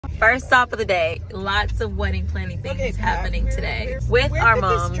First stop of the day. Lots of wedding planning things happening today with our moms.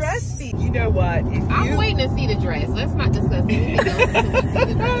 Where could this dress be? You know what? I'm waiting to see the dress. Let's not discuss anything else until we see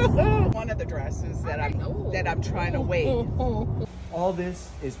the dress. One of the dresses that I'm trying to wait. All this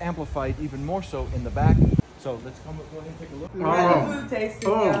is amplified even more so in the back. So let's go ahead and take a look. Food tasting.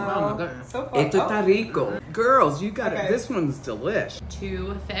 Oh my goodness. So far. Esto está rico. Girls, you got it. This one's delish.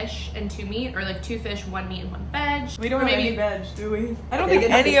 2 fish and 2 meat, or like 2 fish, 1 meat, and 1 veg. We don't have any veg, do we? I don't think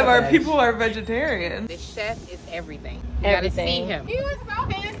any of our people are vegetarian. The chef is everything. You gotta see him. He was so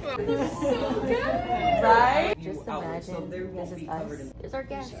handsome. He was so good. Right? Just imagine this is us. There's our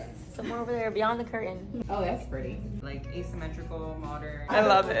guest. Somewhere over there beyond the curtain. Oh, that's pretty. Like asymmetrical, modern. I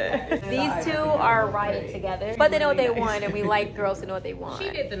love it. These two are riding together, but they know what they want, and we like girls to know what they want. She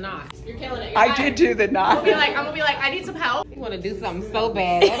did the knots. You're killing it. I did do the knot. I'm gonna be like, I need some help. You wanna do something so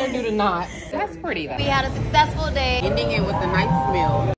bad. Let her do the knots. That's pretty though. We had a successful day. Ending it with a nice meal.